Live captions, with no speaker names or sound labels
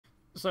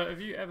So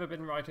have you ever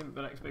been writing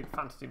the next big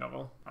fantasy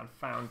novel and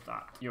found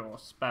that your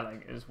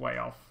spelling is way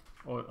off,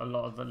 or a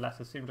lot of the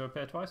letters seem to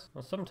appear twice?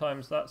 Well,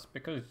 sometimes that's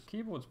because the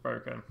keyboard's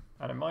broken,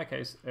 and in my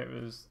case it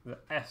was the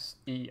S,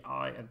 E,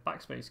 I and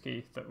backspace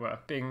key that were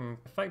being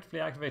effectively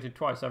activated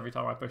twice every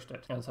time I pushed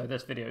it. And so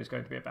this video is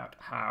going to be about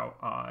how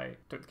I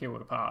took the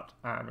keyboard apart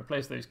and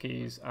replaced those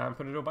keys and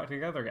put it all back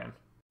together again.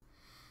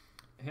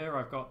 Here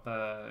I've got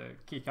the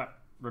keycap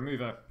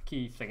remover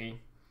key thingy,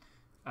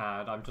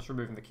 and I'm just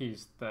removing the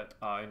keys that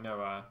I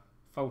know are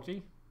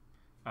faulty,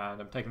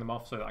 and I'm taking them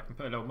off so that I can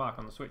put a little mark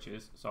on the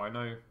switches so I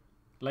know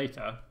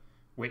later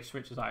which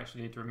switches I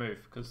actually need to remove,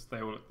 because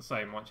they all look the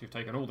same once you've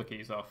taken all the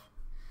keys off.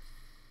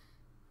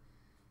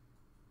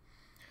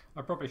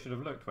 I probably should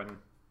have looked when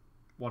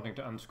wanting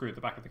to unscrew the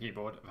back of the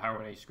keyboard of how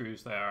many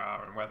screws there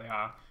are and where they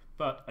are,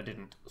 but I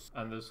didn't.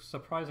 And there's a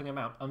surprising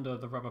amount under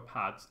the rubber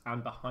pads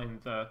and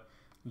behind the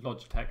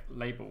Logitech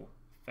label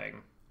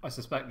thing. I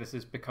suspect this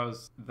is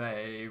because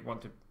they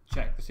want to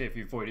check to see if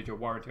you voided your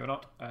warranty or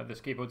not.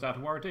 This keyboard's out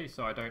of warranty,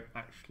 so I don't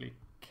actually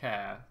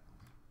care.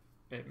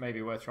 It may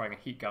be worth trying a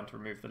heat gun to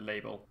remove the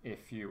label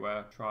if you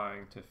were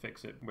trying to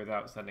fix it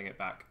without sending it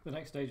back. The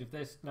next stage of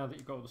this, now that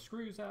you've got all the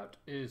screws out,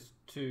 is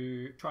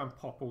to try and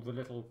pop all the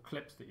little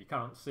clips that you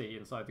can't see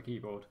inside the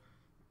keyboard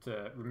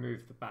to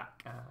remove the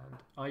back. And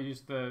I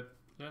use the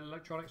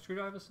electronic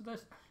screwdrivers for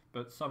this,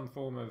 but some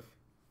form of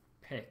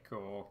pick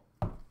or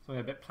something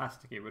a bit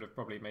plasticky would have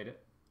probably made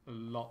it a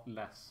lot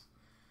less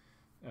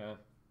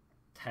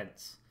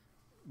tense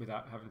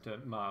without having to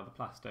mar the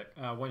plastic.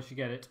 Once you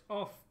get it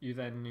off, you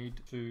then need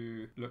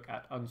to look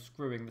at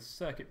unscrewing the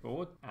circuit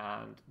board,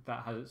 and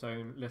that has its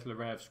own little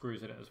array of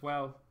screws in it as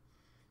well.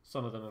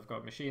 Some of them have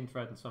got machine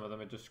thread and some of them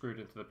are just screwed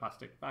into the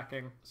plastic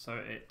backing, so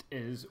it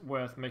is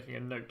worth making a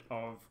note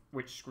of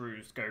which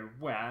screws go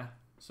where,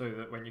 so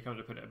that when you come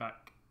to put it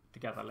back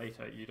together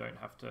later you don't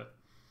have to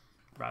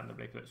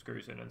randomly put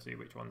screws in and see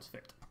which ones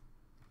fit.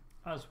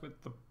 As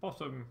with the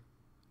bottom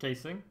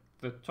casing,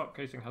 the top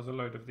casing has a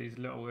load of these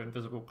little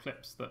invisible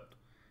clips that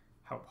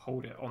help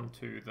hold it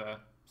onto the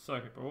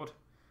circuit board,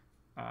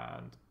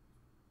 and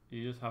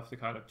you just have to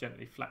kind of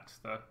gently flex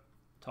the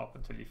top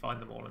until you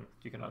find them all and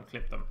you can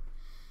unclip them.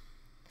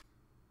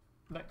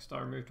 Next, I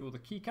removed all the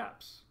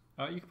keycaps.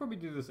 You could probably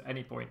do this at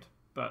any point,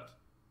 but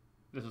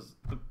this is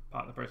the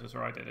part of the process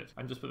where I did it,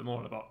 and just put them all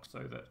in a box so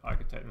that I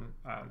could take them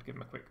and give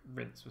them a quick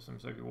rinse with some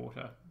soapy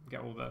water,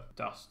 get all the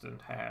dust and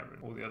hair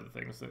and all the other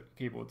things that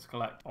keyboards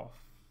collect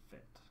off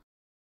it.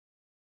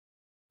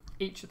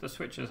 Each of the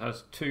switches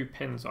has 2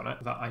 pins on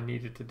it that I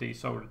needed to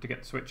desolder to get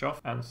the switch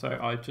off, and so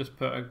I just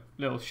put a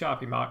little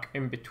sharpie mark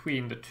in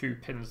between the 2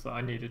 pins that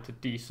I needed to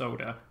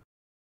desolder.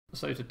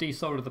 So to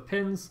desolder the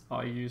pins,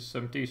 I use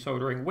some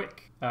desoldering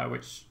wick,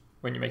 which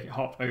when you make it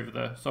hot over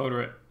the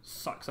solder, it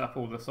sucks up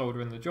all the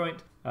solder in the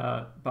joint.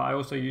 But I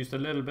also used a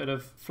little bit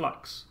of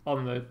flux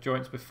on the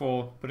joints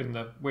before putting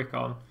the wick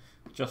on,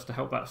 just to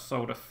help that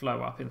solder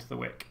flow up into the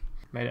wick.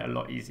 Made it a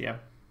lot easier.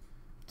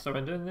 So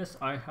when doing this,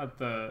 I had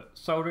the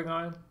soldering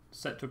iron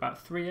set to about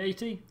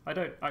 380. I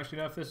don't actually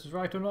know if this is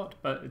right or not,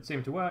 but it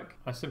seemed to work.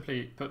 I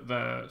simply put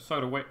the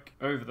solder wick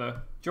over the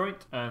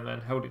joint and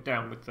then held it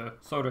down with the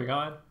soldering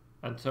iron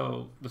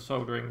until the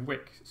soldering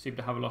wick seemed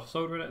to have a lot of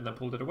solder in it, and then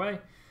pulled it away.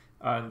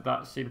 And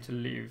that seemed to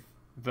leave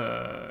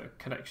the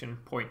connection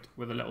point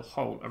with a little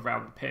hole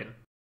around the pin.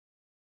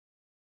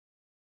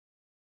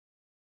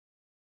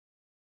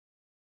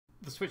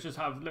 The switches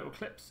have little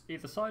clips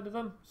either side of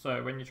them,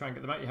 so when you try and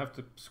get them out you have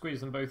to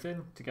squeeze them both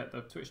in to get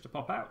the switch to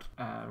pop out.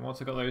 And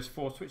once I got those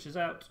 4 switches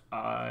out,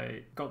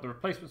 I got the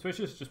replacement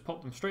switches, just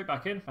popped them straight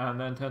back in, and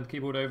then turned the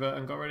keyboard over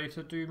and got ready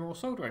to do more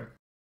soldering.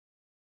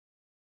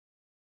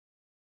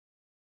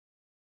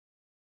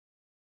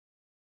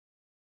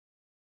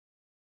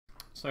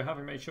 So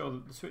having made sure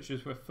that the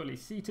switches were fully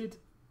seated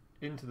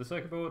into the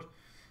circuit board,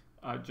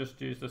 I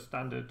just used a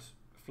standard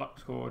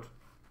flux cord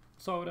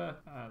solder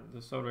and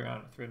the soldering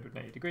iron at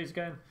 380 degrees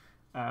again,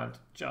 and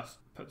just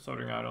put the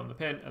soldering iron on the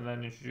pin and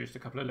then introduced a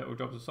couple of little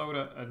jobs of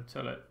solder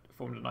until it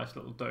formed a nice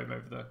little dome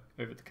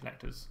over the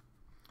connectors.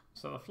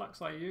 So the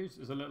flux I use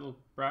is a little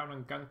brown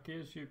and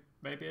gunky, as you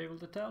may be able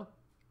to tell.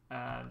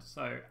 And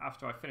so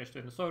after I finished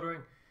doing the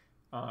soldering,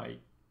 I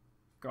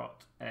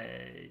got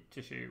a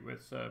tissue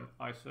with some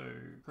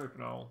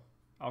isopropanol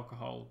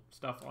alcohol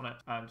stuff on it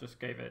and just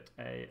gave it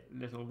a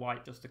little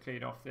wipe just to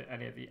clean off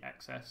any of the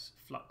excess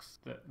flux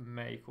that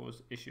may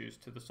cause issues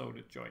to the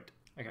soldered joint.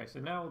 Okay, so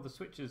now the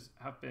switches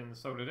have been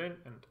soldered in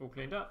and all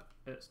cleaned up,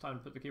 it's time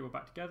to put the keyboard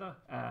back together,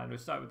 and we'll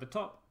start with the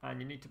top,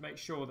 and you need to make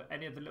sure that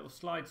any of the little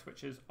slide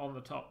switches on the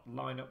top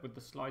line up with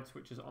the slide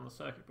switches on the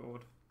circuit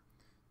board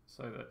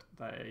so that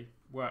they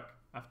work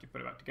after you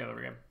put it back together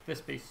again.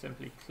 This piece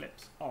simply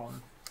clips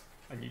on,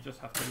 and you just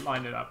have to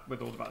line it up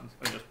with all the buttons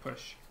and just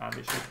push, and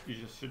you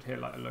just should hear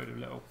like a load of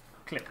little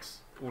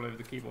clicks all over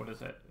the keyboard as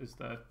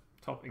the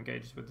top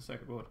engages with the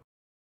circuit board.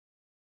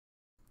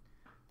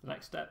 The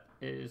next step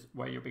is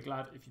where you'll be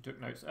glad if you took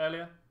notes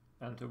earlier,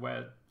 and to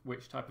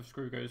which type of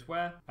screw goes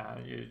where,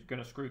 and you're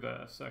going to screw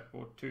the circuit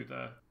board to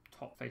the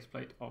top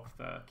faceplate of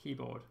the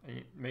keyboard,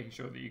 and making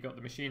sure that you got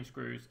the machine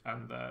screws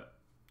and the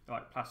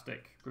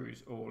plastic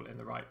screws all in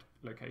the right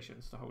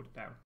locations to hold it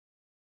down.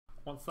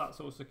 Once that's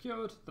all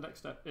secured, the next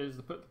step is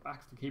to put the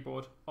back of the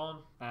keyboard on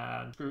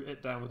and screw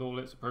it down with all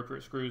its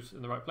appropriate screws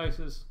in the right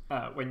places.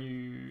 When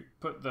you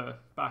put the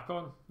back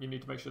on, you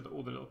need to make sure that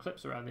all the little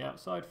clips around the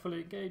outside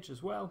fully engage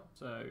as well.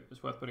 So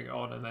it's worth putting it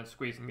on and then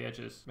squeezing the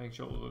edges, making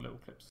sure all the little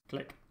clips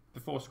click.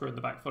 Before screwing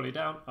the back fully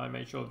down, I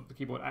made sure that the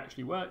keyboard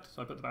actually worked,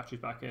 so I put the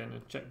batteries back in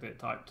and checked that it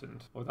typed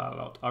and all that a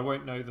lot. I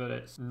won't know that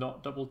it's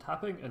not double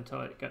tapping until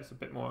it gets a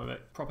bit more of a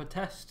proper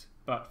test,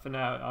 but for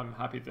now I'm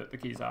happy that the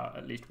keys are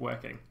at least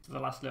working. So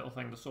the last little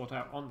thing to sort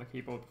out on the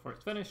keyboard before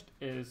it's finished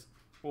is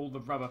all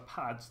the rubber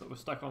pads that were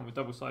stuck on with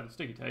double-sided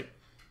sticky tape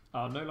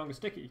are no longer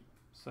sticky.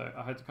 So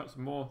I had to cut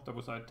some more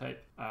double-sided tape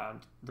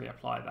and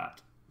reapply that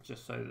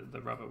just so that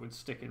the rubber would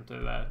stick into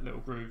their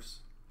little grooves.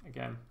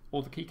 Again,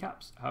 all the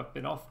keycaps have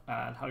been off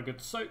and had a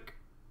good soak,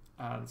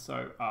 and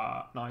so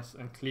are nice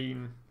and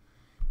clean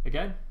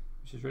again,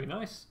 which is really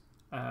nice.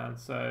 And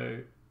so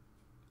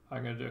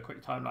I'm going to do a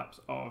quick time lapse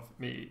of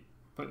me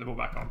putting them all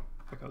back on,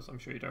 because I'm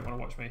sure you don't want to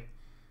watch me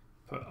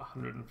put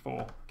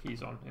 104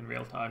 keys on in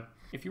real time.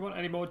 If you want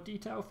any more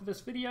detail for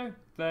this video,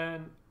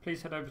 then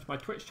please head over to my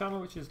Twitch channel,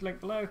 which is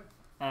linked below,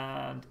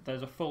 and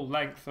there's a full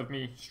length of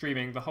me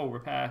streaming the whole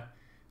repair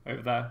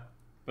over there,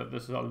 but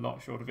this is a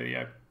lot shorter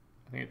video.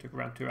 I think it took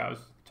around 2 hours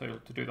total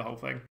to do the whole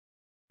thing.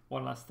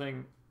 One last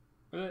thing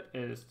with it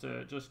is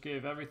to just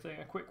give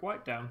everything a quick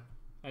wipe down.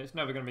 And it's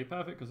never going to be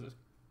perfect because it's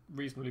a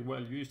reasonably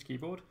well used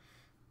keyboard,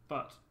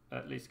 but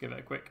at least give it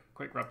a quick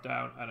rub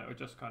down and it will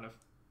just kind of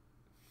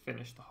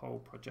finish the whole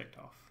project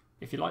off.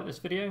 If you like this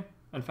video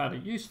and found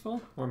it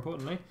useful, more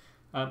importantly,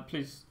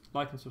 please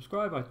like and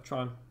subscribe. I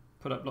try and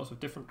put up lots of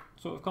different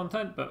sort of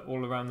content, but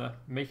all around the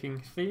making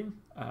theme.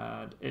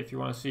 And if you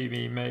want to see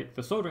me make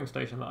the soldering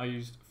station that I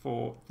used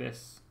for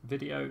this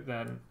video,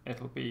 then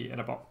it'll be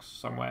in a box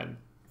somewhere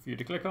for you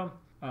to click on.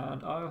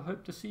 And I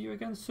hope to see you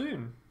again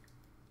soon.